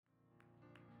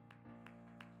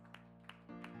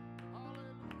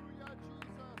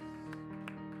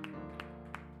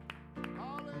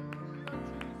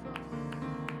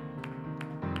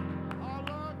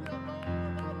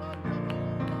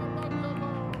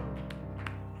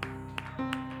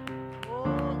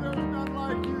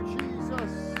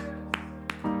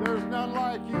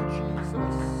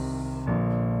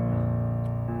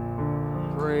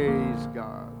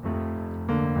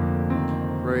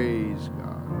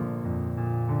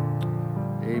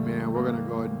Amen. We're going to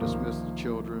go ahead and dismiss the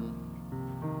children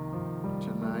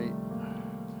tonight.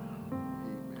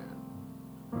 Amen.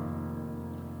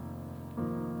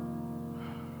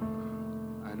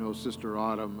 I know Sister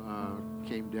Autumn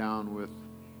came down with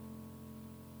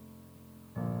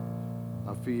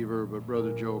a fever, but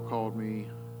Brother Joe called me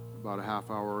about a half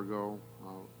hour ago,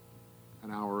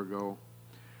 an hour ago.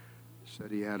 Said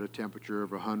he had a temperature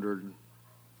of 100,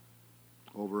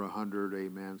 over 100,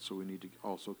 amen. So we need to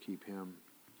also keep him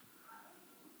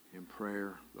in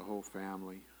prayer, the whole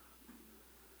family.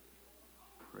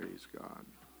 Praise God.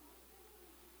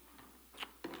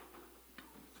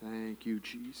 Thank you,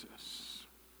 Jesus.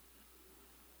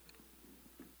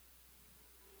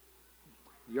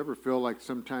 You ever feel like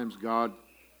sometimes God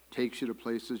takes you to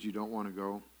places you don't want to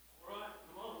go?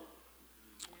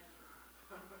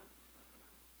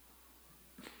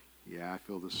 Yeah, I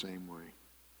feel the same way.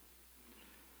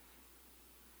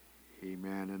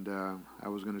 Amen. And I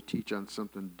was going to teach on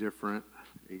something different.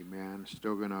 Amen.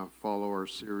 Still going to follow our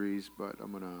series, but I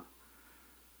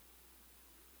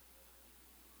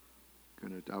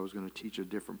was going to teach a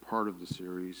different part of the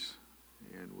series,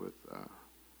 and with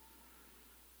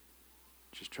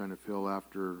just trying to feel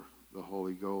after the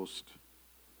Holy Ghost.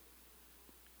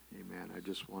 Amen. I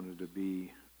just wanted to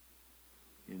be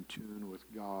in tune with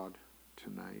God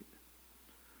tonight.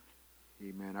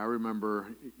 Amen. I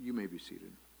remember, you may be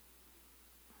seated.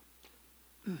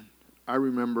 I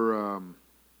remember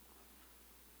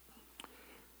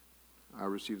I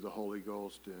received the Holy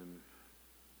Ghost in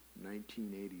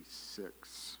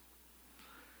 1986.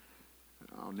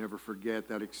 I'll never forget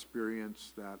that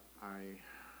experience that I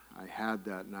had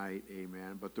that night,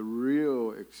 amen. But the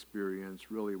real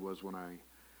experience really was when I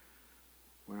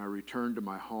returned to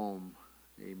my home,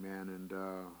 amen. And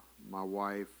my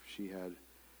wife, she had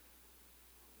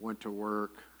went to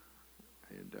work,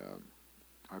 and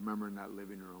I remember in that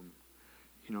living room,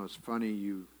 you know, it's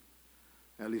funny,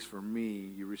 at least for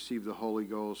me, you receive the Holy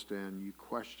Ghost and you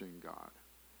question God.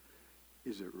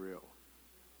 Is it real?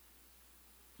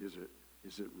 Is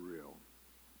it real?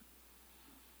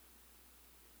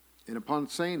 And upon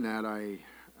saying that, I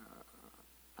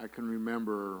can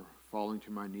remember falling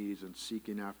to my knees and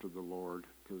seeking after the Lord,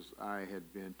 because I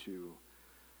had been to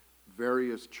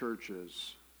various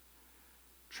churches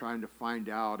trying to find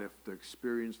out if the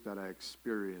experience that I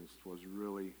experienced was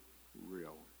really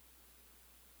real.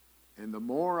 And the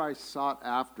more I sought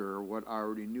after what I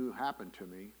already knew happened to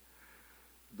me,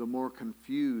 the more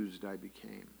confused I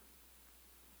became.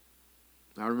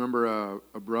 I remember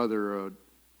a brother,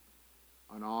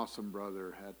 an awesome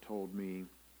brother, had told me,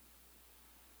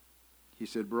 he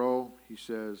said, bro, he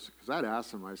says, because I'd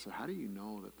asked him, I said, how do you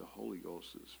know that the Holy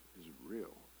Ghost is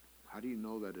real? How do you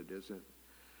know that it isn't,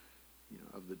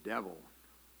 of the devil?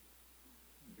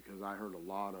 Because I heard a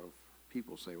lot of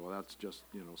people say, well, that's just,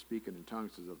 speaking in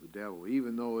tongues is of the devil,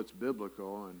 even though it's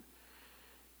biblical, and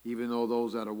even though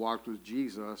those that have walked with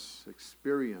Jesus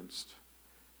experienced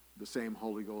the same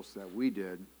Holy Ghost that we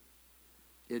did.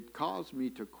 It caused me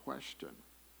to question.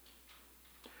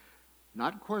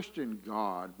 Not question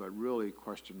God, but really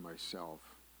question myself.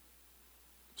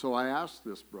 So I asked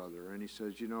this brother, and he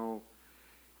says, you know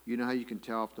how you can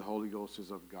tell if the Holy Ghost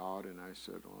is of God? And I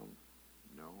said, well,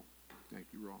 no. Thank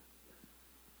you, Ron.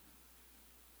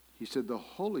 He said, the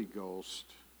Holy Ghost,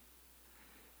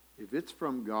 if it's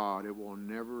from God, it will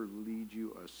never lead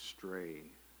you astray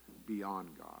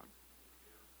beyond God.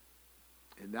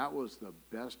 And that was the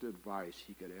best advice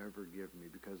he could ever give me,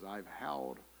 because I've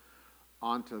held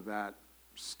onto that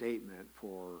statement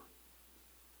for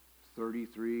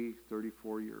 33,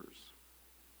 34 years.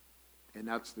 And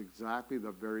that's exactly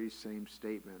the very same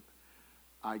statement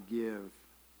I give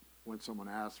when someone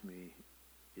asks me,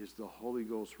 is the Holy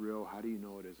Ghost real? How do you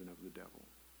know it isn't of the devil?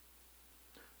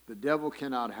 The devil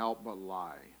cannot help but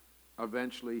lie.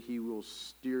 Eventually, he will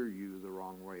steer you the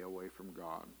wrong way, away from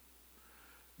God.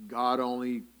 God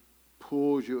only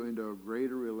pulls you into a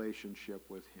greater relationship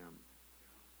with him.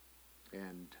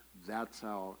 And that's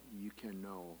how you can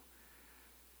know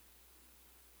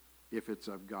if it's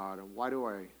of God. And why do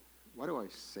I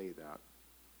say that?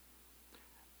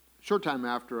 Short time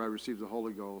after I received the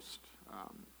Holy Ghost,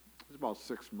 it was about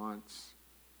 6 months,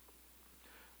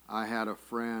 I had a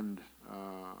friend,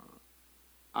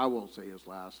 I won't say his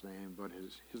last name, but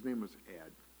his name was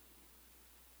Ed.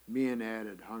 Me and Ed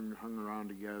had hung around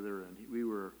together, and we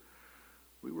were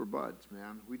buds,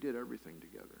 man. We did everything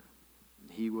together.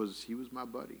 He was my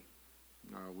buddy.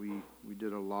 We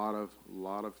did a lot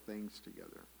of things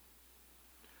together.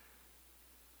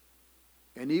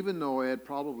 And even though Ed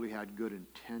probably had good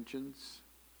intentions,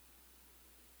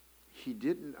 he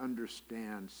didn't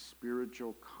understand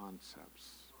spiritual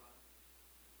concepts.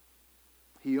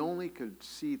 He only could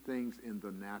see things in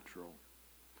the natural.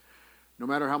 No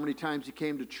matter how many times he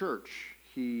came to church,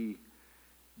 he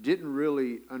didn't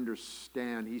really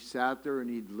understand. He sat there and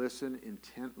he'd listen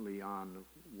intently on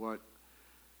what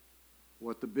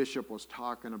the bishop was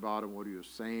talking about and what he was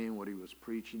saying, what he was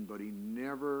preaching, but he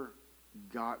never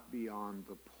got beyond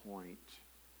the point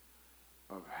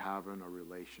of having a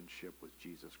relationship with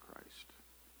Jesus Christ.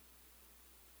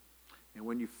 And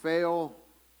when you fail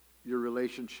your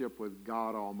relationship with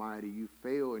God Almighty, you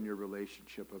fail in your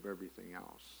relationship of everything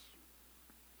else.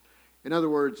 In other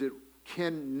words, it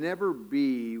can never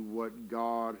be what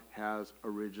God has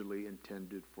originally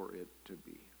intended for it to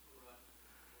be.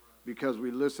 Because we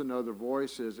listen to other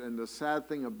voices, and the sad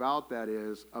thing about that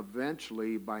is,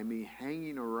 eventually, by me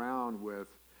hanging around with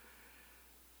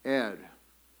Ed,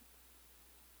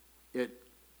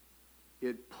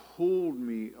 it pulled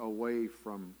me away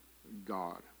from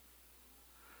God.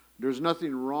 There's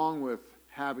nothing wrong with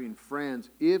having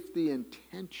friends if the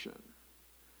intention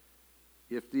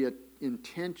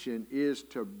is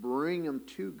to bring them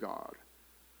to God.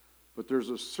 But there's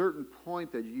a certain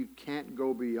point that you can't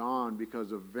go beyond,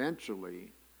 because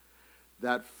eventually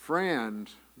that friend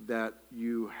that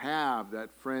you have,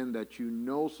 that friend that you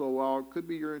know so well, it could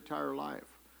be your entire life,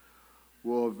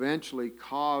 will eventually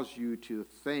cause you to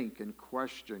think and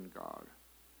question God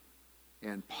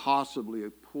and possibly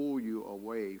pull you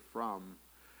away from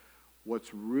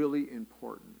what's really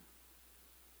important.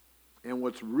 And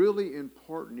what's really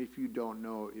important, if you don't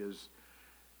know, is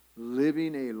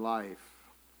living a life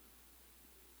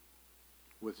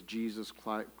with Jesus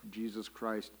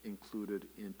Christ included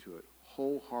into it,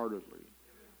 wholeheartedly.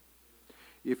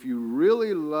 If you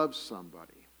really love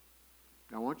somebody,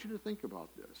 I want you to think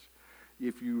about this.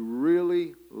 If you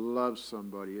really love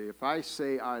somebody, if I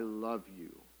say I love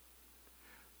you,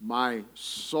 my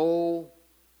sole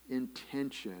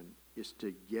intention is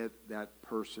to get that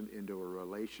person into a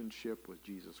relationship with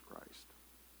Jesus Christ.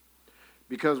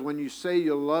 Because when you say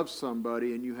you love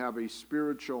somebody and you have a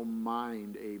spiritual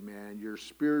mind, amen, you're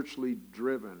spiritually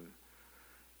driven,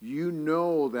 you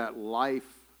know that life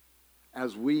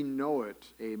as we know it,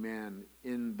 amen,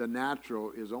 in the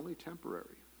natural is only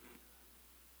temporary.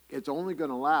 It's only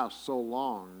going to last so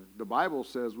long. The Bible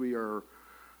says we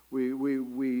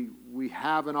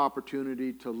have an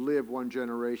opportunity to live one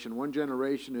generation. One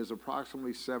generation is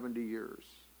approximately 70 years.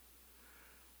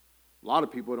 A lot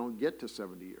of people don't get to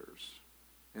 70 years.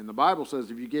 And the Bible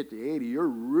says if you get to 80, you're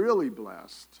really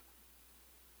blessed.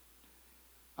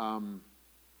 And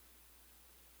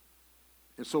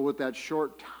so with that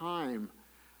short time,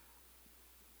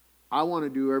 I want to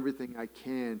do everything I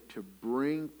can to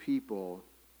bring people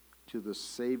to the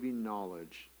saving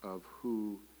knowledge of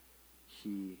who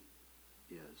He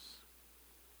is.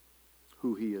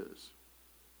 Who He is.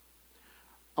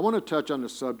 I want to touch on the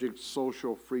subject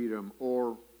social freedom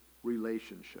or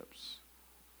relationships.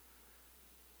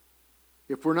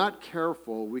 If we're not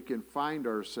careful, we can find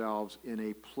ourselves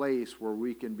in a place where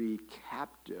we can be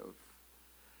captive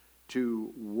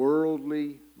to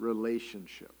worldly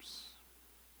relationships.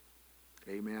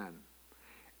 Amen.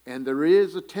 And there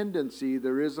is a tendency,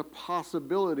 there is a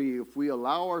possibility, if we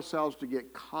allow ourselves to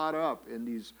get caught up in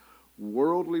these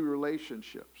worldly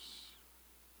relationships,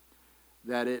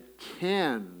 that it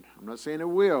can, I'm not saying it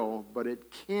will, but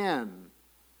it can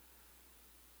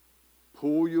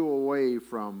pull you away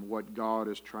from what God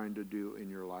is trying to do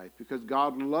in your life. Because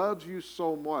God loves you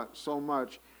so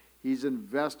much, He's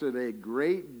invested a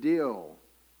great deal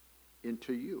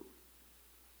into you.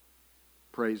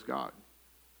 Praise God.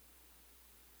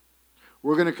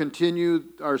 We're going to continue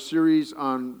our series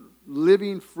on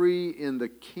living free in the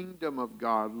kingdom of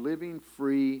God. Living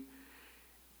free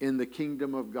in the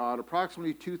kingdom of God.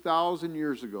 Approximately 2,000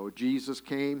 years ago, Jesus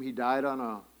came. He died on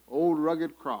an old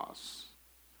rugged cross.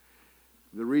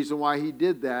 The reason why He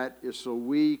did that is so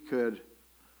we could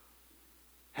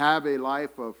have a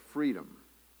life of freedom.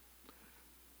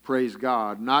 Praise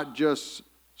God. Not just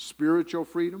spiritual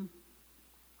freedom,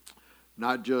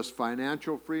 not just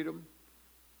financial freedom,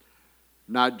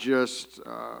 not just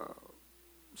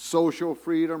social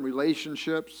freedom,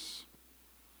 relationships,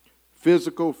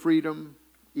 physical freedom,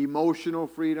 emotional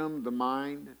freedom, the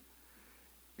mind.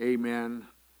 Amen.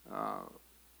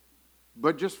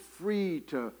 But just free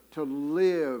to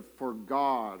live for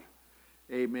God.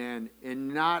 Amen.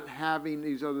 And not having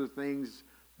these other things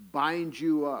bind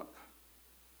you up.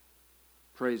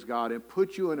 Praise God. And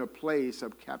put you in a place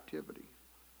of captivity.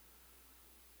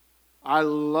 I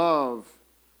love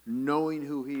knowing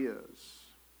who He is.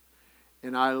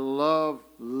 And I love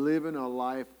living a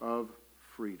life of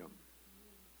freedom.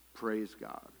 Praise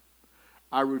God.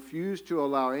 I refuse to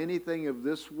allow anything of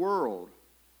this world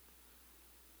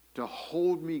to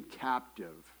hold me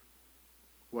captive,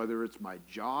 whether it's my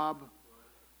job.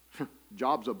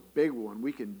 Job's a big one.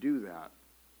 We can do that.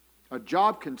 A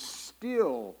job can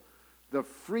steal the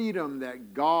freedom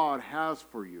that God has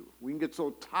for you. We can get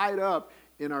so tied up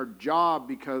in our job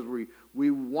because we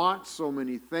want so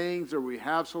many things, or we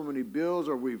have so many bills,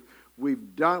 or we've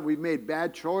made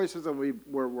bad choices, and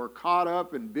we're caught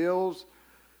up in bills.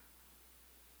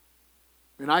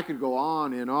 And I could go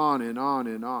on and on and on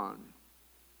and on.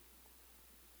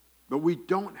 But we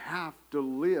don't have to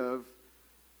live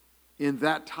in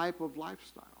that type of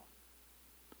lifestyle.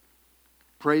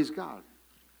 Praise God.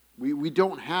 We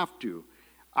don't have to.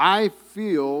 I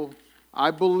feel,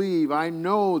 I believe, I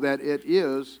know that it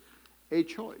is a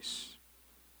choice.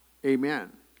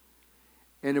 Amen.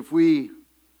 And if we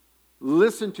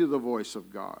listen to the voice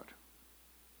of God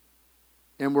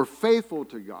and we're faithful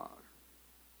to God,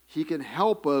 He can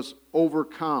help us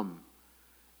overcome,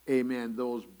 amen,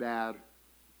 those bad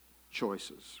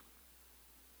choices.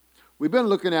 We've been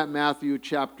looking at Matthew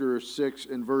chapter 6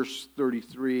 and verse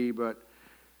 33, but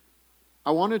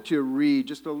I wanted to read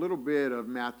just a little bit of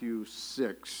Matthew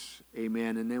 6,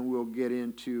 amen, and then we'll get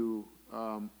into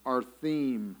our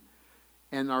theme.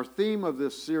 And our theme of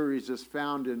this series is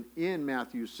found in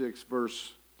Matthew 6,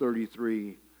 verse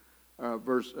 33,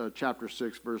 chapter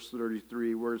 6, verse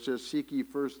 33, where it says, "Seek ye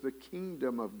first the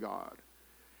kingdom of God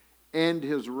and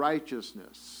His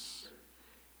righteousness.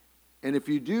 And if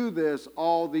you do this,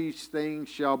 all these things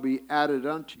shall be added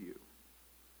unto you."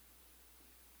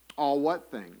 All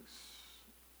what things?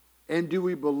 And do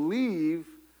we believe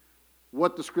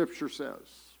what the Scripture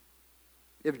says?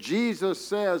 If Jesus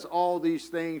says all these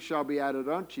things shall be added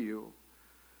unto you,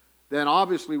 then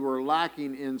obviously we're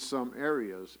lacking in some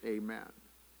areas. Amen.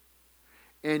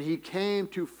 And He came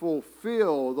to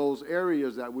fulfill those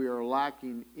areas that we are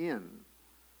lacking in.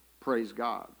 Praise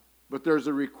God. But there's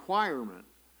a requirement.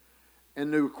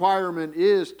 And the requirement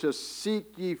is to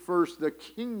seek ye first the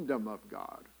kingdom of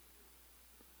God.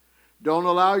 Don't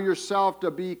allow yourself to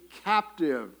be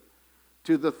captive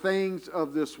to the things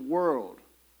of this world.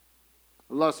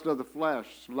 Lust of the flesh,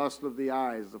 lust of the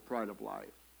eyes, the pride of life.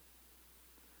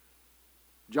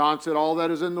 John said, all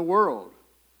that is in the world,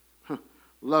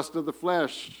 lust of the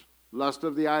flesh, lust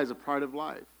of the eyes, the pride of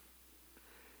life,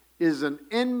 is an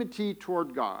enmity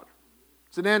toward God.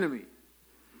 It's an enemy.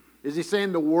 Is he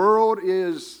saying the world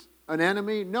is an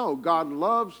enemy? No, God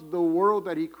loves the world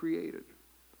that He created.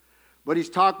 But He's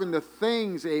talking to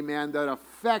things, amen, that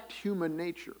affect human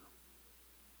nature.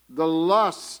 The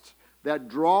lust that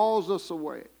draws us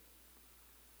away.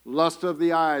 Lust of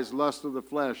the eyes, lust of the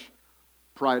flesh,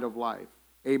 pride of life.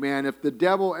 Amen. If the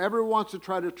devil ever wants to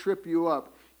try to trip you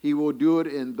up, he will do it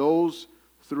in those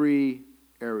three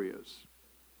areas.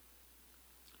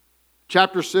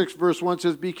 Chapter 6, verse 1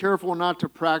 says, "Be careful not to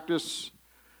practice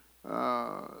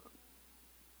your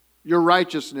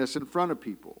righteousness in front of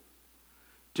people,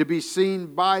 to be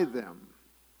seen by them."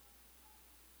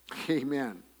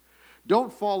 Amen.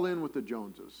 Don't fall in with the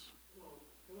Joneses.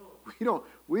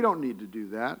 We don't need to do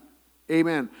that.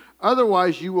 Amen.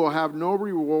 "Otherwise you will have no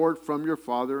reward from your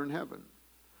Father in heaven.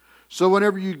 So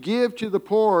whenever you give to the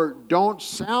poor, don't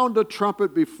sound a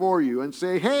trumpet before you and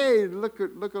say, 'Hey, look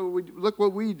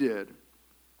what we did,'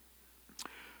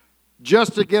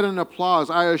 just to get an applause.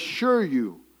 I assure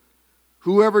you,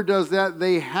 whoever does that,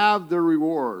 they have their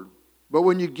reward. But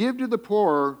when you give to the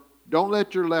poor, don't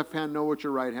let your left hand know what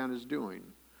your right hand is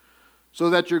doing, so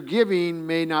that your giving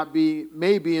may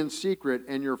be in secret,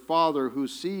 and your Father who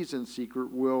sees in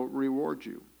secret will reward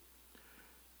you.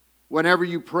 Whenever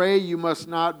you pray, you must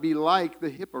not be like the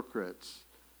hypocrites,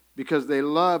 because they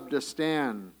love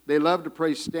to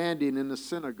pray standing in the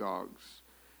synagogues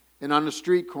and on the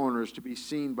street corners to be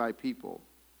seen by people.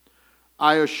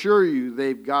 I assure you,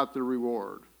 they've got the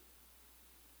reward.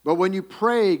 But when you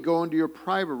pray, go into your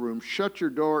private room, shut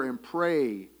your door, and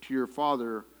pray to your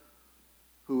Father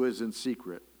who is in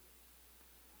secret.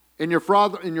 And your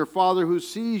Father who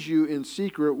sees you in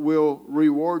secret will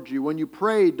reward you. When you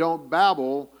pray, don't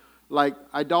babble like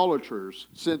idolaters,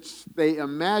 since they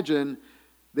imagine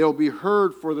they'll be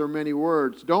heard for their many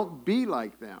words. Don't be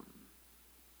like them,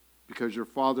 because your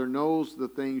Father knows the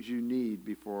things you need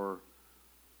before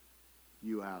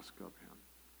you ask of Him."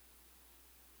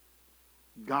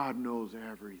 God knows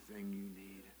everything you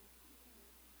need.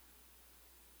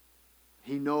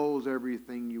 He knows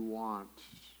everything you want.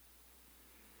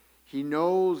 He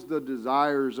knows the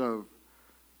desires of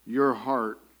your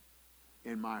heart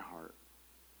and my heart.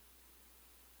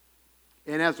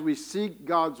 And as we seek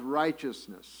God's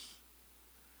righteousness,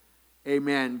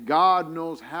 Amen. God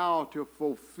knows how to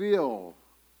fulfill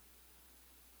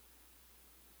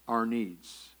our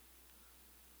needs.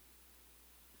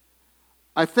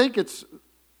 I think it's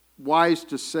wise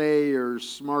to say, or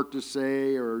smart to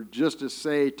say, or just to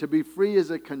say, to be free is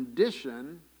a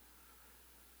condition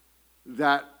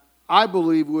that I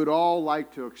believe we'd all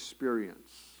like to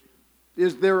experience.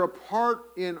 Is there a part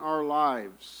in our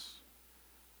lives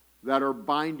that are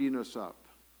binding us up?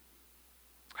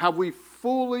 Have we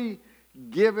fully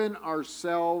given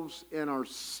ourselves and our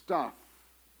stuff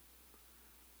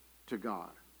to God?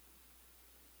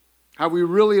 Have we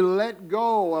really let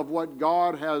go of what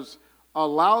God has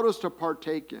allowed us to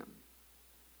partake in?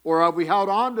 Or have we held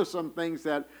on to some things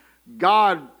that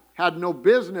God had no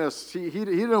business, he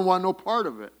didn't want no part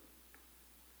of it?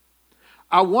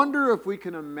 I wonder if we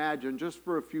can imagine, just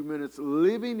for a few minutes,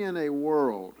 living in a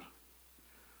world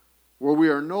where we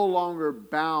are no longer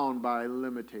bound by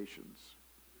limitations.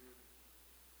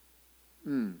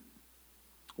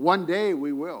 One day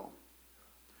we will.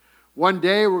 One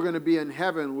day we're going to be in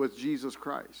heaven with Jesus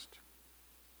Christ.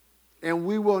 And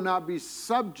we will not be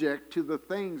subject to the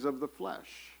things of the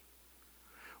flesh.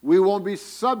 We won't be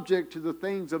subject to the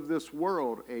things of this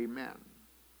world. Amen.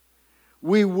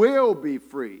 We will be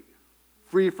free.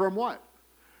 Free from what?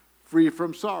 Free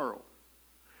from sorrow.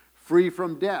 Free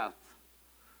from death.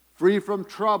 Free from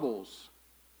troubles.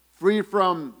 Free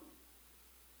from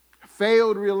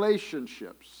failed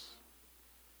relationships.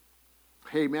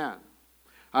 Amen.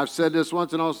 I've said this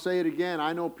once and I'll say it again.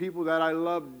 I know people that I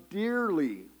love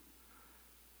dearly,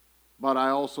 but I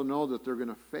also know that they're going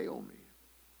to fail me.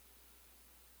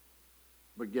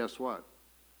 But guess what?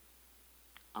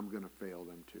 I'm going to fail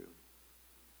them too.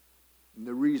 And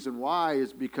the reason why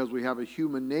is because we have a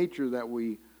human nature that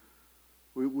we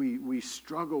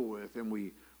struggle with and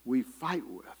we fight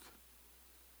with.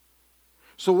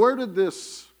 So where did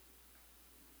this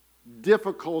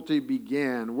difficulty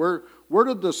begin? Where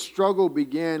did the struggle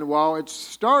begin? Well, it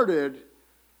started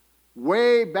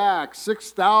way back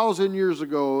 6,000 years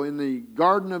ago in the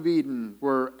Garden of Eden,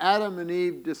 where Adam and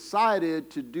Eve decided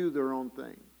to do their own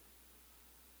thing.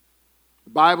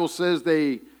 The Bible says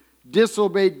they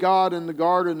disobeyed God in the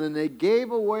garden and they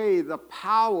gave away the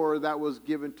power that was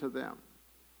given to them.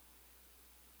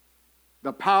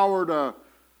 The power to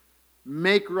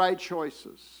make right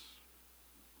choices.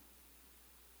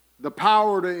 The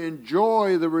power to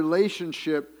enjoy the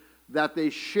relationship that they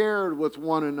shared with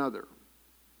one another.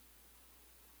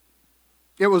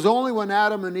 It was only when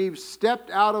Adam and Eve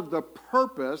stepped out of the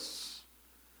purpose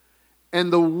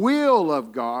and the will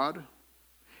of God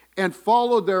and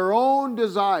followed their own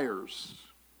desires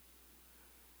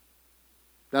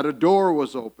that a door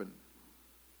was opened.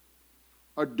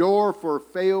 A door for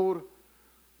failed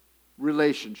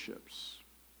relationships.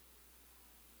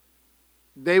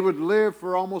 They would live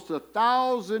for almost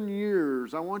 1,000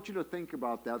 years. I want you to think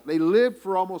about that. They lived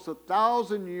for almost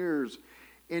 1,000 years.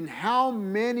 And how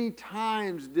many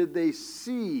times did they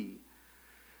see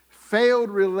failed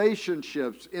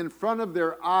relationships in front of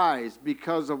their eyes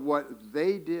because of what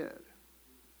they did?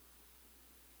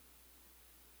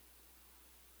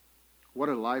 What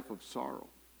a life of sorrow.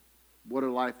 What a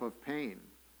life of pain.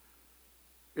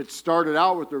 It started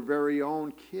out with their very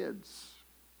own kids.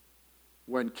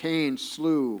 When Cain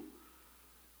slew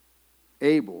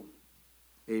Abel.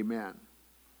 Amen.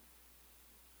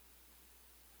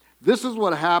 This is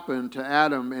what happened to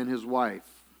Adam and his wife.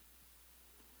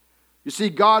 You see,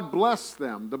 God blessed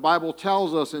them. The Bible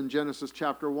tells us in Genesis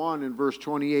chapter 1 and verse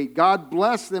 28, God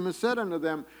blessed them and said unto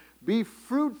them, be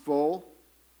fruitful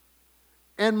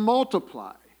and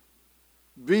multiply.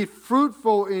 Be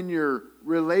fruitful in your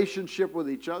relationship with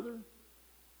each other.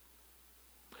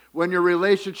 When your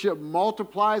relationship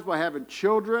multiplies by having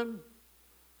children,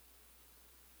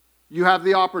 you have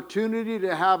the opportunity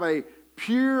to have a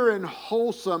pure and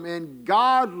wholesome and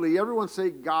godly, everyone say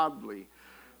godly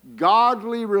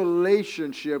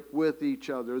relationship with each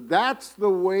other. That's the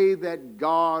way that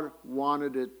God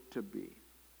wanted it to be.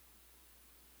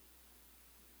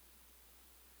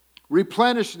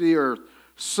 Replenish the earth,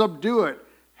 subdue it,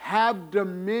 have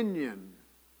dominion.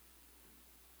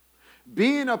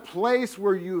 Be in a place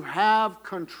where you have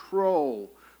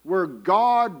control, where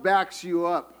God backs you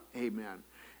up. Amen.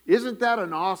 Isn't that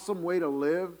an awesome way to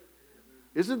live?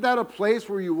 Isn't that a place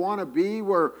where you want to be,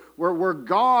 where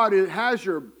God has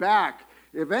your back?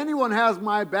 If anyone has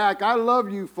my back, I love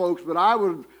you folks, but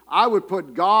I would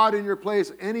put God in your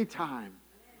place anytime.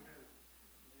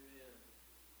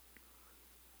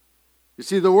 You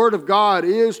see, the Word of God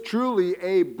is truly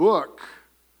a book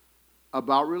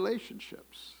about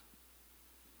relationships.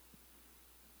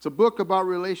 It's a book about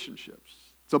relationships.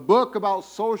 It's a book about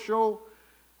social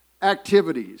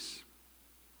activities.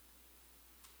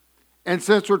 And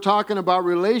since we're talking about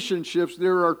relationships,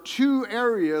 there are two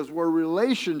areas where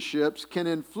relationships can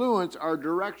influence our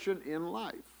direction in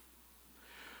life.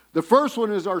 The first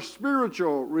one is our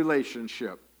spiritual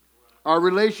relationship. Our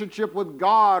relationship with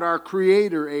God, our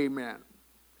Creator, amen.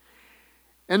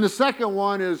 And the second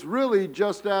one is really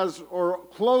just as, or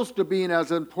close to being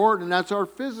as important, and that's our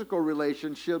physical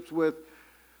relationships with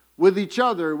each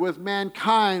other, with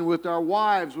mankind, with our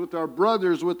wives, with our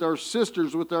brothers, with our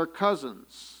sisters, with our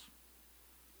cousins.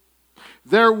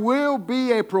 There will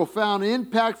be a profound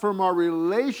impact from our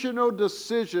relational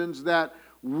decisions that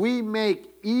we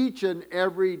make each and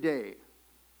every day.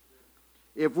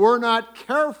 If we're not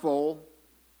careful,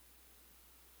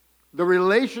 the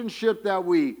relationship that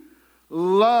we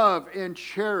love and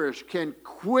cherish can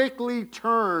quickly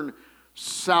turn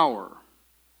sour.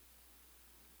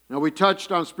 Now, we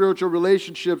touched on spiritual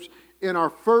relationships in our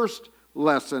first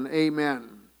lesson, amen.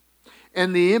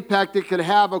 And the impact it could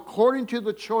have according to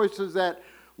the choices that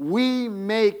we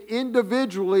make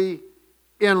individually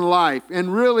in life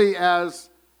and really as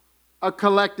a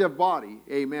collective body,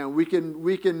 amen. We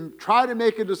can try to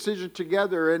make a decision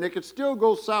together and it could still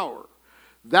go sour.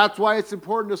 That's why it's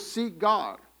important to seek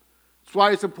God. That's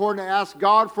why it's important to ask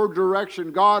God for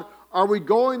direction. God, are we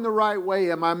going the right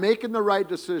way? Am I making the right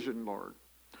decision, Lord?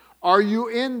 Are you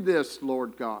in this,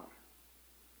 Lord God?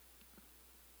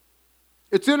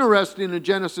 It's interesting in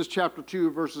Genesis chapter 2,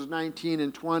 verses 19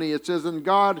 and 20. It says, And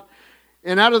out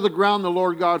of the ground the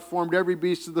Lord God formed every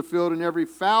beast of the field and every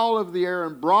fowl of the air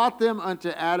and brought them unto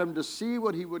Adam to see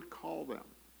what he would call them.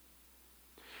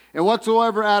 And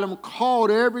whatsoever Adam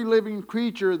called every living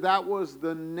creature, that was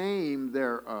the name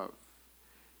thereof.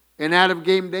 And Adam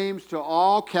gave names to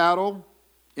all cattle,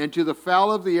 and to the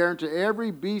fowl of the air, and to every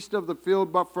beast of the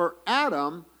field. But for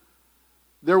Adam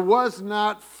there was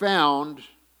not found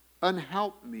an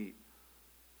helpmeet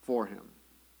for him.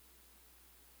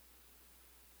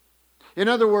 In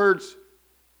other words,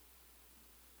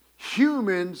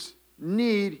 humans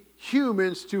need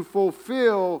humans to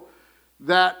fulfill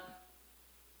that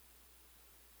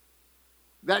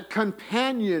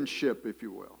companionship, if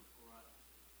you will.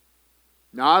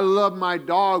 Now, I love my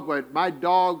dog, but my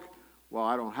dog, well,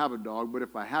 I don't have a dog, but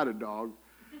if I had a dog,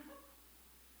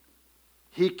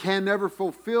 he can never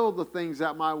fulfill the things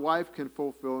that my wife can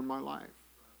fulfill in my life,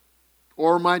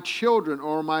 or my children,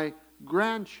 or my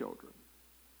grandchildren.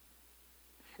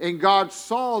 And God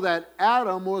saw that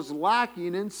Adam was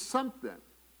lacking in something.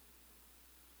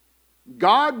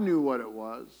 God knew what it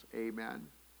was, amen.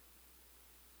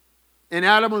 And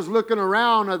Adam was looking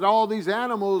around at all these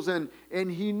animals, and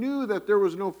he knew that there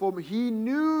was no fulfillment. He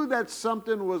knew that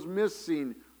something was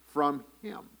missing from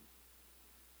him.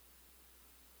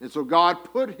 And so God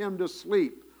put him to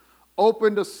sleep,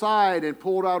 opened a side and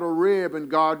pulled out a rib, and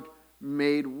God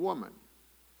made woman.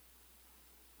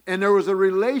 And there was a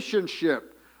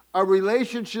relationship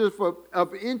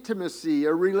of intimacy,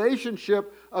 a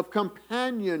relationship of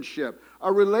companionship,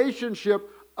 a relationship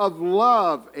of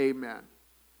love, amen.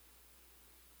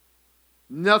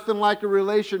 Nothing like a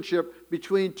relationship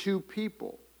between two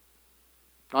people.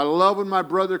 I love when my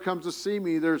brother comes to see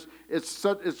me.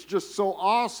 It's just so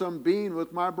awesome being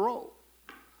with my bro.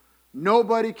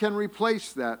 Nobody can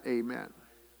replace that, amen.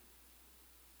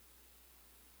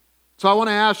 So I want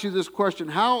to ask you this question.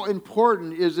 How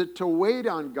important is it to wait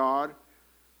on God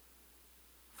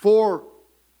for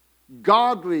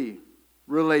godly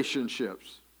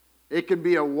relationships? It can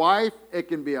be a wife, it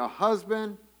can be a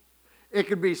husband, it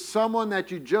could be someone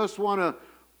that you just want to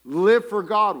live for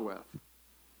God with.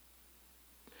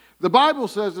 The Bible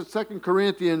says in 2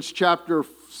 Corinthians chapter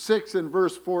 6 and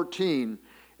verse 14,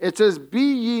 it says,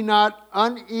 Be ye not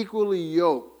unequally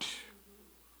yoked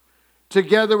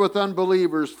together with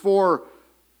unbelievers, for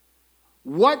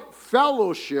what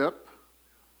fellowship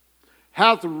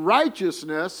hath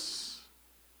righteousness,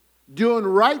 doing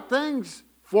right things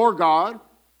for God,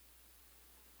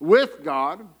 with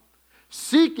God,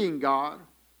 seeking God?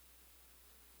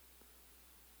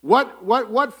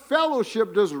 What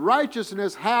fellowship does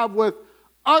righteousness have with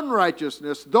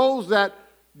unrighteousness? Those that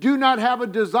do not have a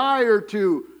desire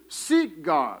to seek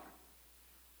God.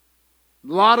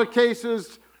 In a lot of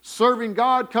cases, serving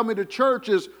God, coming to church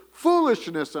is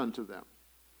foolishness unto them.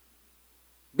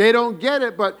 They don't get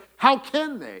it, but how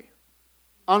can they?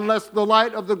 Unless the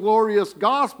light of the glorious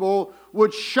gospel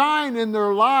would shine in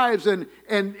their lives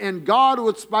and God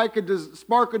would spark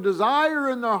a desire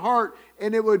in their heart,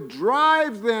 and it would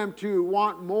drive them to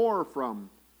want more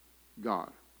from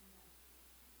God.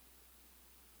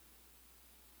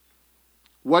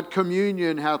 What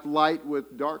communion hath light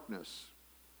with darkness?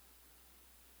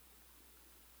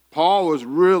 Paul was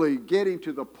really getting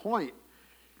to the point.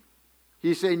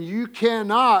 He's saying you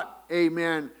cannot,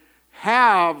 amen,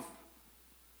 have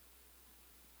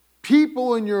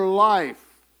people in your life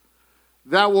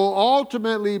that will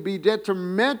ultimately be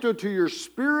detrimental to your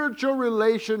spiritual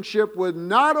relationship with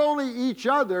not only each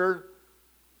other,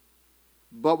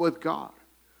 but with God.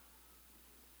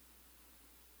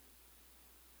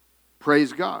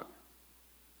 Praise God.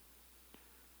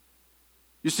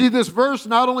 You see, this verse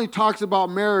not only talks about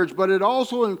marriage, but it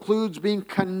also includes being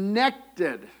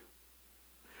connected.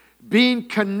 Being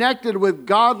connected with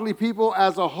godly people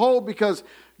as a whole, because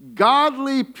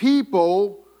godly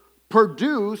people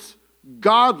produce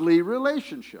godly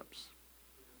relationships.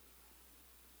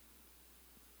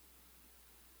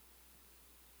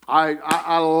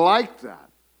 I like that.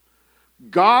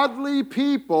 Godly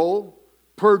people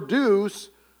produce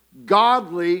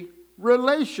godly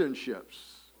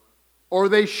relationships. Or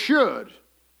they should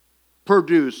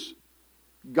produce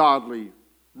godly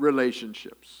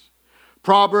relationships.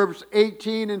 Proverbs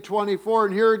 18 and 24,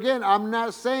 and here again, I'm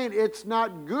not saying it's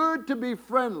not good to be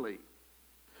friendly.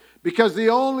 Because the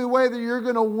only way that you're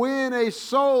going to win a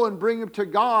soul and bring him to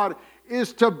God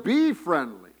is to be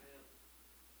friendly.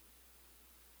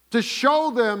 To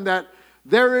show them that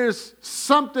there is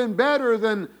something better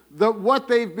than where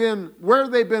they've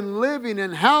been living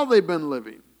and how they've been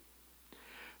living.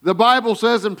 The Bible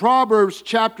says in Proverbs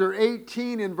chapter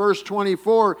 18 and verse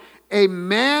 24, a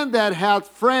man that hath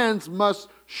friends must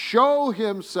show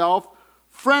himself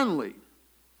friendly.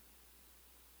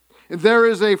 And there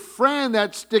is a friend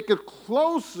that sticketh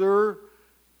closer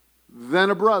than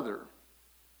a brother.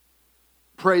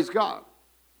 Praise God.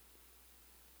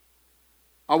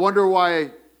 I wonder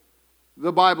why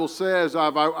the Bible says,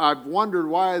 I've wondered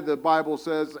why the Bible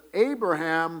says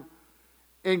Abraham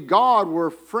and God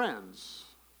were friends.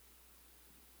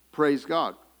 Praise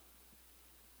God.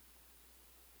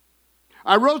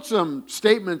 I wrote some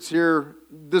statements here.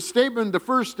 The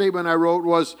first statement I wrote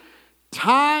was,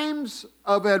 times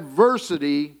of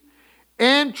adversity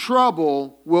and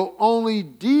trouble will only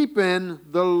deepen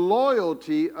the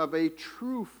loyalty of a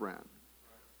true friend.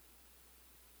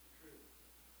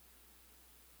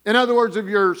 In other words, if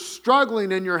you're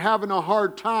struggling and you're having a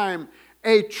hard time,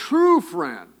 a true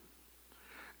friend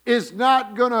is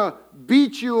not going to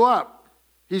beat you up.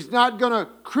 He's not going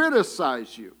to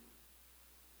criticize you.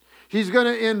 He's going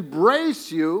to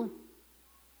embrace you.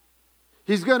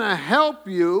 He's going to help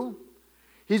you.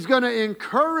 He's going to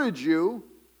encourage you,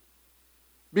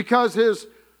 because his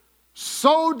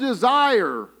sole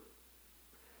desire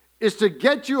is to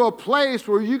get you a place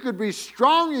where you could be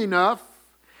strong enough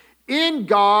in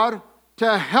God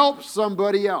to help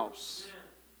somebody else.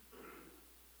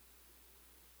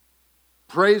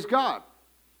 Praise God.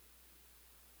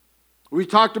 We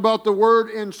talked about the word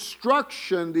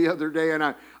instruction the other day,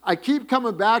 and I keep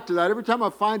coming back to that. Every time I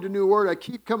find a new word, I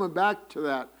keep coming back to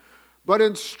that. But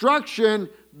instruction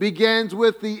begins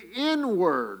with the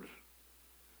inward.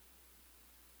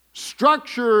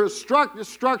 Instruction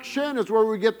is where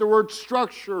we get the word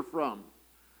structure from.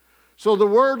 So the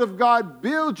Word of God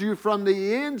builds you from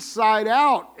the inside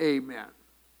out. Amen.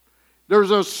 There's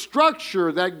a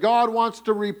structure that God wants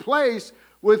to replace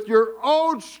with your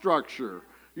old structure,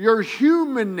 your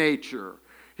human nature.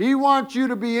 He wants you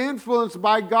to be influenced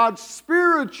by God's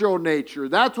spiritual nature.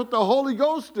 That's what the Holy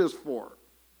Ghost is for.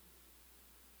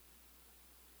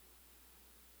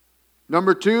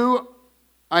 Number 2,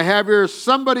 I have here,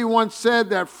 somebody once said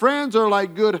that friends are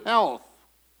like good health.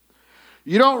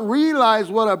 You don't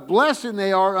realize what a blessing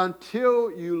they are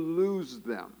until you lose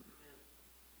them.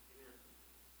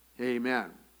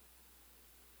 Amen.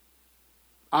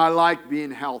 I like being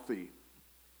healthy.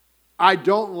 I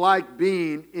don't like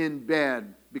being in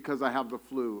bed because I have the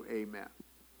flu. Amen.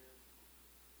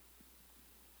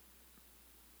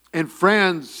 And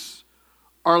friends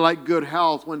are like good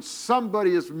health. When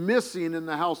somebody is missing in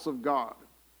the house of God,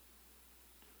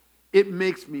 it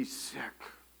makes me sick.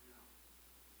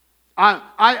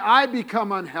 I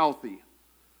become unhealthy.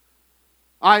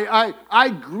 I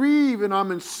grieve and I'm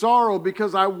in sorrow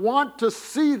because I want to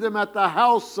see them at the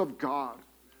house of God.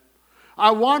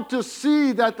 I want to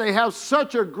see that they have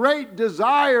such a great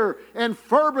desire and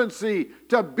fervency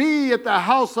to be at the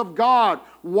house of God.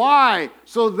 Why?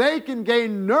 So they can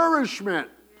gain nourishment.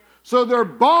 So their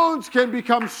bones can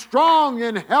become strong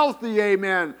and healthy.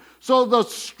 Amen. So the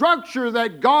structure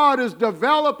that God is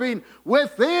developing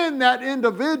within that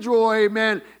individual,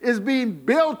 amen, is being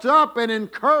built up and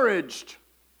encouraged.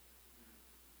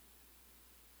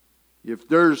 If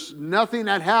there's nothing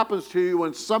that happens to you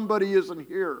when somebody isn't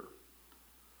here,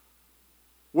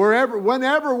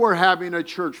 whenever we're having a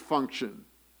church function,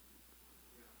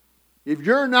 If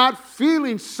you're not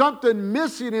feeling something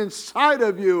missing inside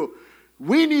of you,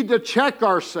 we need to check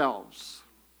ourselves.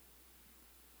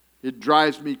 It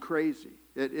drives me crazy.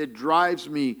 It drives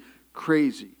me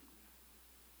crazy.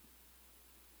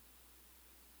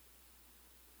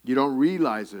 You don't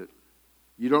realize it.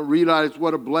 You don't realize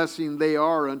what a blessing they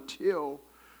are until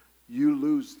you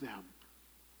lose them.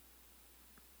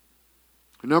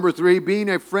 Number 3, being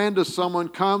a friend to someone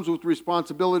comes with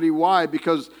responsibility. Why?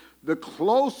 Because the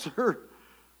closer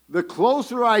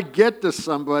I get to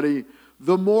somebody,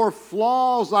 the more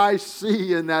flaws I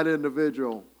see in that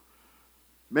individual.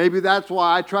 Maybe that's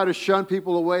why I try to shun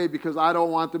people away, because I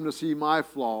don't want them to see my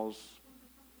flaws.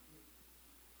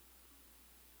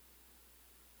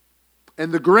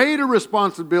 And the greater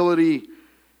responsibility,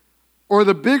 or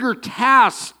the bigger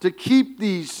task to keep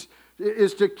these,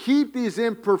 is to keep these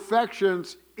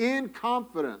imperfections in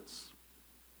confidence.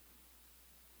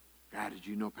 God, did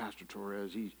you know Pastor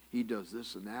Torres, he does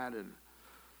this and that,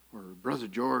 or Brother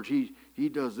George, he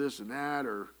does this and that,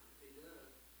 or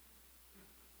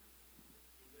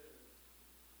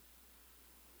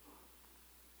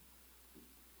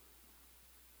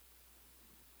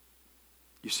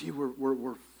you see,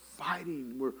 we're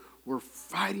fighting. We're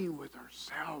fighting with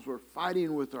ourselves. We're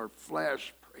fighting with our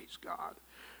flesh. Praise God.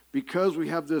 Because we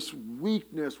have this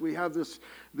weakness, we have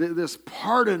this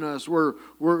part in us where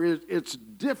it's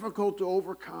difficult to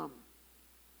overcome.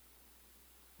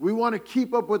 We want to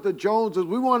keep up with the Joneses.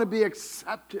 We want to be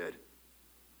accepted.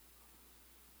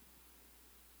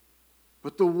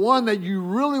 But the one that you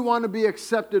really want to be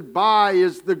accepted by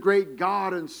is the great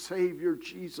God and Savior,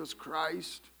 Jesus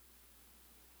Christ.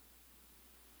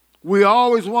 We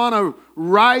always want to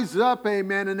rise up,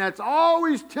 amen, and that's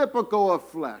always typical of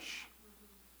flesh.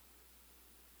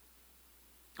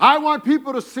 I want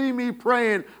people to see me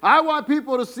praying. I want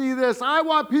people to see this. I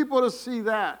want people to see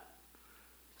that.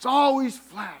 It's always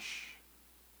flesh.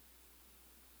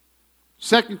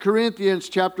 2 Corinthians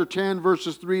chapter 10,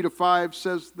 verses 3 to 5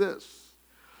 says this.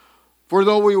 For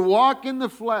though we walk in the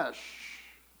flesh,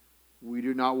 we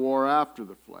do not war after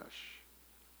the flesh.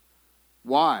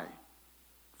 Why?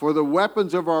 For the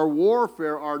weapons of our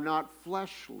warfare are not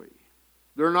fleshly.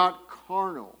 They're not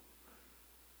carnal.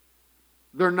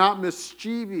 They're not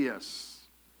mischievous.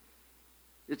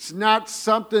 It's not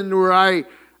something where I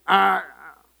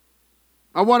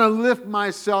want to lift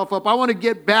myself up. I want to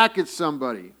get back at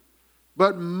somebody.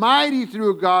 But mighty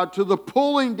through God to the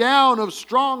pulling down of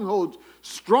strongholds.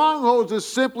 Strongholds is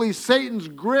simply Satan's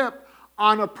grip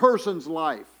on a person's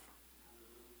life.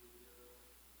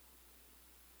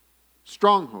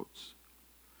 Strongholds.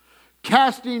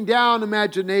 Casting down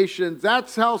imaginations.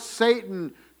 That's how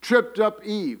Satan tripped up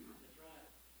Eve.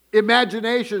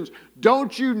 Imaginations.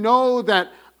 Don't you know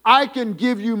that I can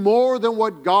give you more than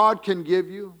what God can give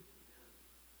you?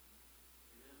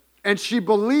 And she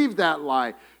believed that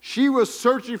lie. She was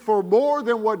searching for more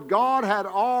than what God had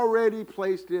already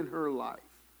placed in her life.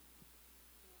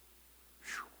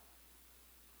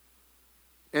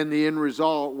 And the end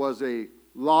result was a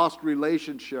lost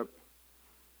relationship,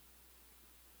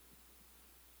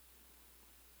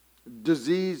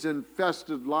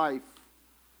 disease-infested life.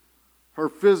 Her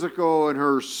physical and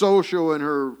her social and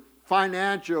her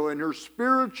financial and her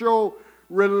spiritual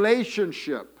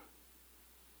relationship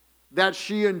that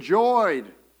she enjoyed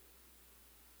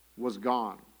was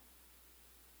gone.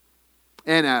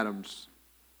 And Adam's.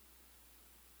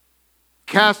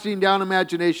 Casting down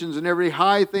imaginations and every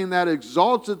high thing that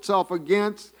exalts itself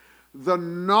against the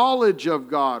knowledge of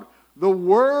God, the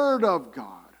Word of God.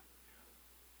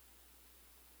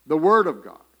 The Word of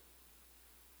God.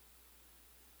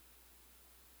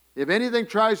 If anything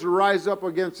tries to rise up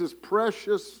against this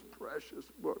precious, precious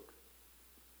book,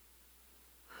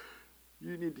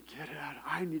 you need to get it out.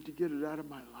 I need to get it out of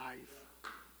my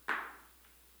life.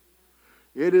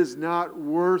 It is not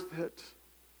worth it.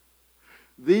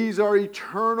 These are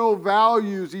eternal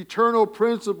values, eternal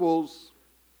principles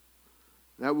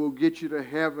that will get you to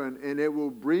heaven, and it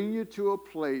will bring you to a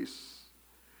place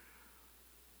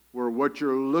where what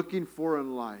you're looking for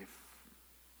in life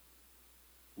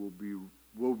will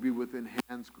be within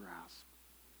hand's grasp.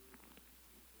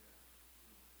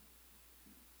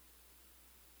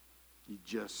 We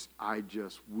just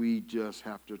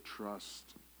have to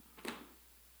trust.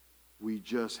 We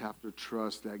just have to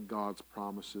trust that God's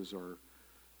promises are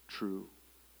true.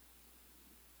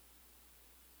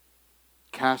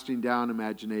 Casting down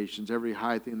imaginations, every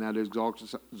high thing that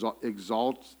exalts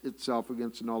itself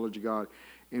against the knowledge of God,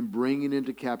 and bringing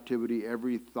into captivity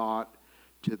every thought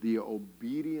to the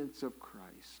obedience of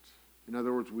Christ. In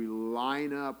other words, we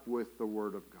line up with the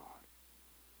Word of God.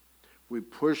 We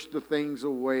push the things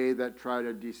away that try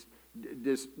to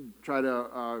try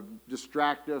to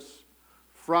distract us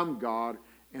from God,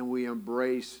 and we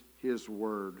embrace His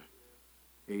Word.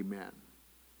 Amen.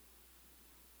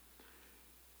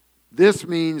 This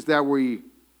means that we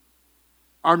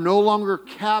are no longer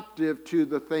captive to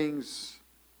the things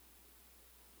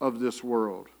of this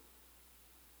world.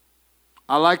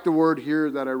 I like the word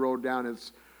here that I wrote down.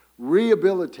 It's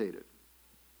rehabilitated.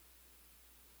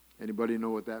 Anybody know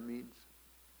what that means?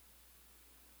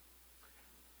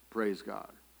 Praise God.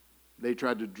 They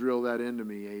tried to drill that into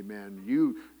me. Amen.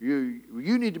 You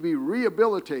need to be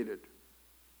rehabilitated.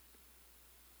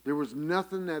 There was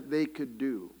nothing that they could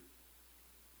do.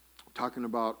 Talking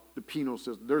about the penal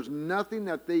system. There's nothing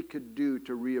that they could do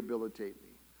to rehabilitate me.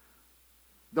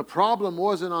 The problem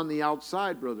wasn't on the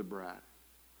outside, Brother Brad.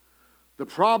 The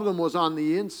problem was on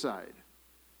the inside.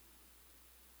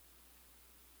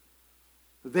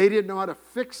 They didn't know how to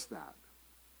fix that.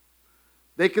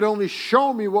 They could only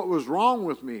show me what was wrong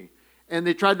with me. And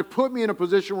they tried to put me in a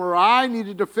position where I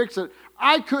needed to fix it.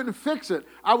 I couldn't fix it.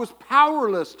 I was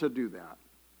powerless to do that.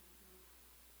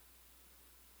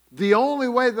 The only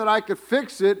way that I could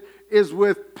fix it is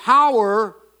with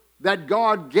power that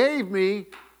God gave me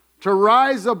to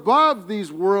rise above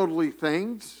these worldly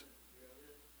things.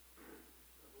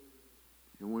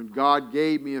 And when God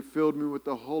gave me and filled me with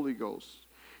the Holy Ghost,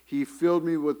 He filled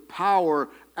me with power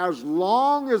as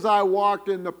long as I walked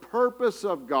in the purpose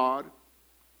of God.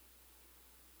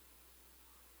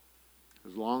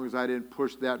 As long as I didn't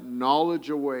push that knowledge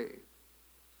away.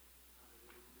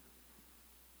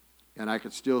 And I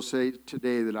can still say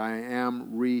today that I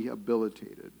am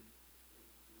rehabilitated.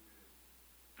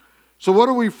 So what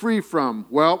are we free from?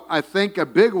 Well, I think a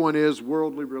big one is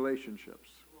worldly relationships.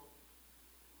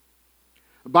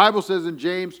 The Bible says in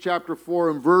James chapter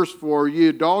 4 and verse 4, ye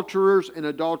adulterers and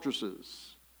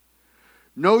adulteresses,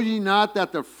 know ye not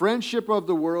that the friendship of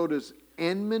the world is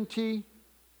enmity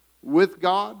with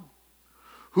God?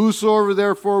 Whosoever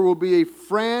therefore will be a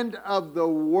friend of the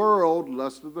world,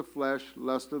 lust of the flesh,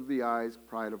 lust of the eyes,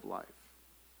 pride of life.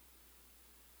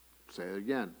 Say it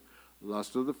again.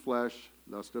 Lust of the flesh,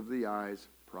 lust of the eyes,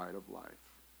 pride of life.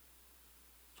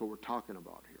 That's what we're talking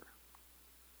about here.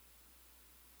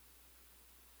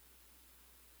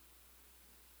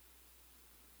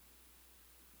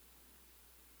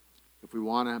 If we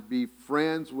want to be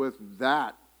friends with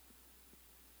that,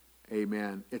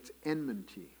 amen, it's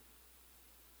enmity.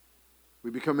 We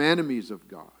become enemies of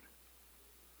God.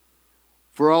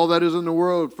 For all that is in the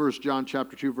world, 1 John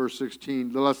chapter 2, verse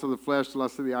 16, the lust of the flesh, the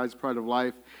lust of the eyes, pride of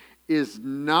life, is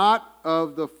not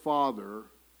of the Father,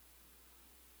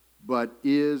 but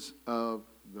is of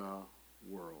the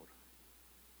world.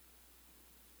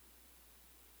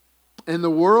 And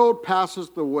the world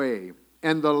passeth away,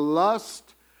 and the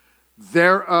lust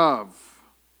thereof.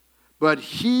 But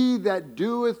he that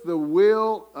doeth the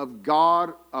will of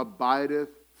God abideth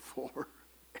forever.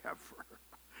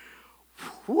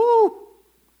 Woo!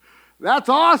 That's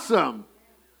awesome.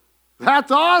 That's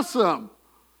awesome.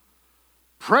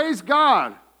 Praise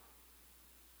God.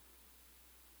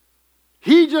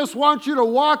 He just wants you to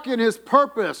walk in His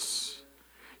purpose.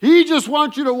 He just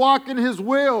wants you to walk in His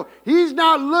will. He's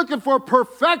not looking for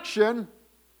perfection.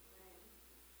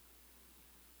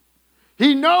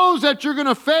 He knows that you're going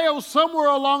to fail somewhere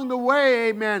along the way,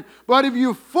 amen. But if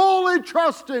you fully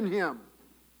trust in Him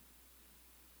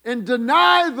and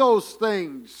deny those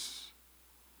things,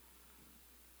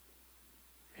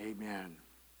 amen,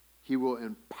 He will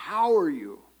empower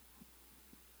you,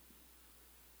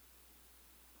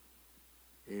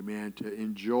 amen, to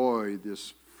enjoy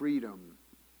this freedom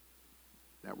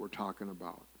that we're talking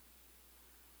about.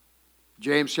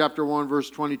 James chapter 1,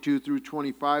 verse 22 through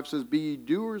 25 says, be ye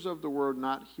doers of the word,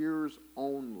 not hearers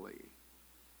only.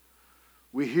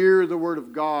 We hear the word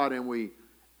of God and we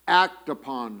act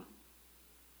upon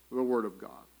the word of God.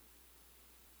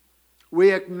 We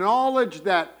acknowledge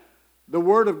that the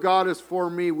word of God is for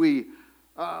me.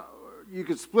 You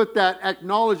could split that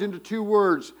acknowledge into two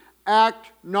words.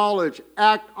 Act, knowledge.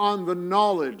 Act on the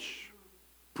knowledge.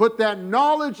 Put that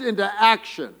knowledge into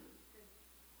action.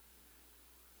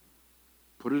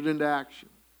 Put it into action.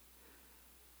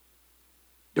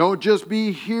 Don't just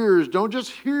be hearers. Don't just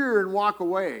hear and walk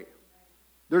away.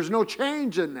 There's no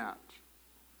change in that.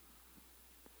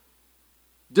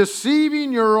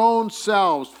 Deceiving your own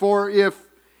selves. For if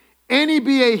any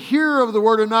be a hearer of the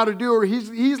word and not a doer,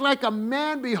 he's like a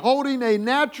man beholding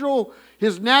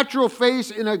his natural face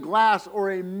in a glass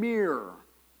or a mirror.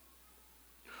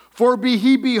 For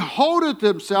he beholdeth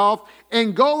himself,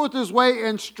 and goeth his way,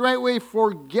 and straightway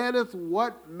forgetteth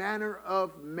what manner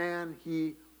of man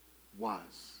he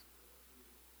was.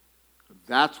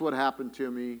 That's what happened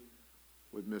to me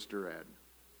with Mr. Ed.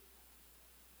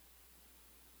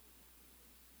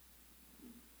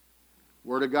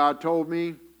 Word of God told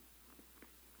me,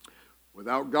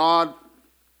 without God,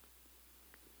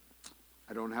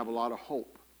 I don't have a lot of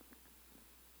hope.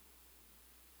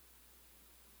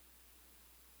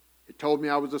 It told me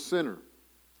I was a sinner.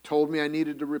 It told me I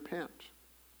needed to repent.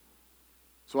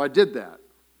 So I did that.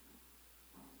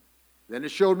 Then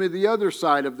it showed me the other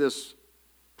side of this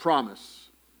promise.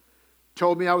 It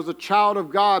told me I was a child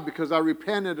of God because I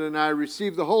repented and I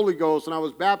received the Holy Ghost and I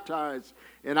was baptized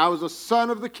and I was a son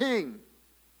of the King.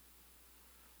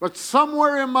 But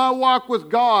somewhere in my walk with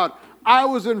God, I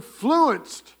was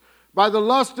influenced by the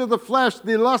lust of the flesh,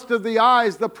 the lust of the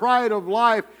eyes, the pride of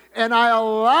life, and I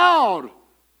allowed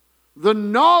the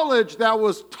knowledge that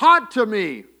was taught to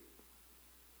me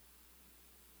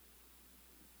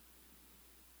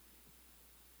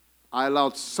I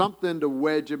allowed something to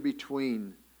wedge in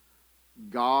between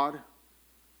God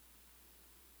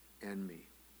and me.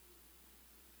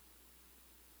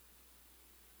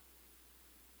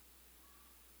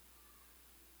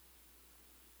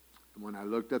 And when I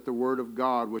looked at the Word of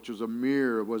God, which was a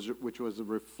mirror, which was a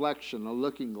reflection, a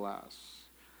looking glass,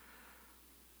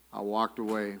 I walked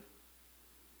away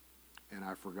and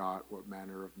I forgot what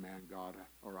manner of man God,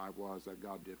 or I was, that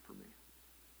God did for me.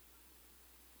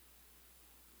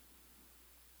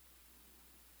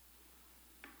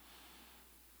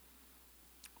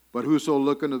 But whoso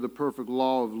look unto the perfect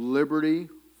law of liberty,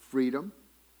 freedom,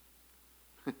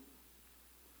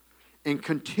 and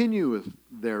continueth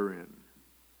therein,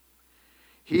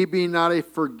 he be not a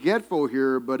forgetful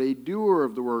hearer, but a doer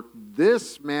of the work,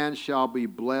 this man shall be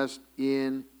blessed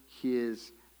in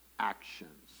his actions,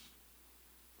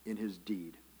 in his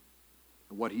deed,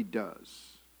 and what he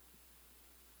does.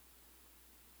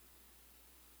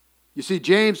 You see,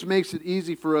 James makes it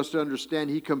easy for us to understand.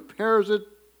 He compares it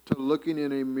to looking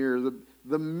in a mirror.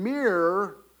 The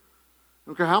mirror,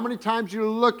 no matter how many times you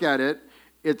look at it,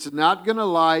 it's not going to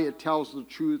lie. It tells the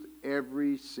truth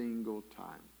every single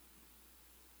time.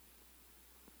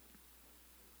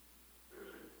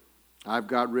 I've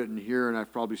got written here, and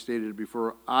I've probably stated it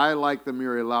before, I like the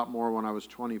mirror a lot more when I was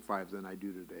 25 than I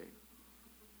do today.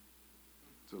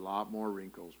 It's a lot more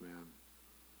wrinkles, man.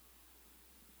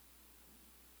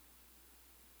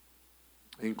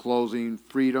 In closing,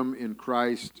 freedom in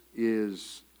Christ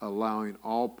is allowing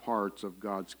all parts of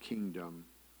God's kingdom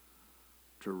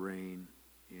to reign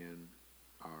in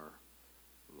our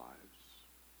lives.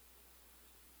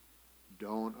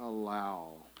 Don't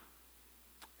allow,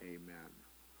 amen,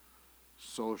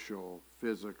 social,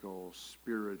 physical,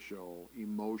 spiritual,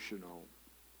 emotional,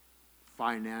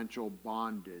 financial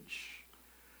bondage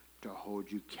to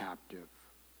hold you captive.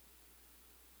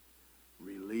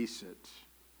 Release it.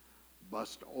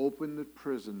 Bust open the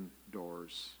prison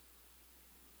doors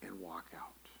and walk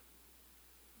out.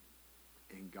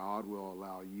 And God will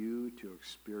allow you to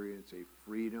experience a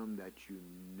freedom that you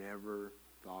never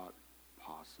thought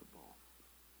possible.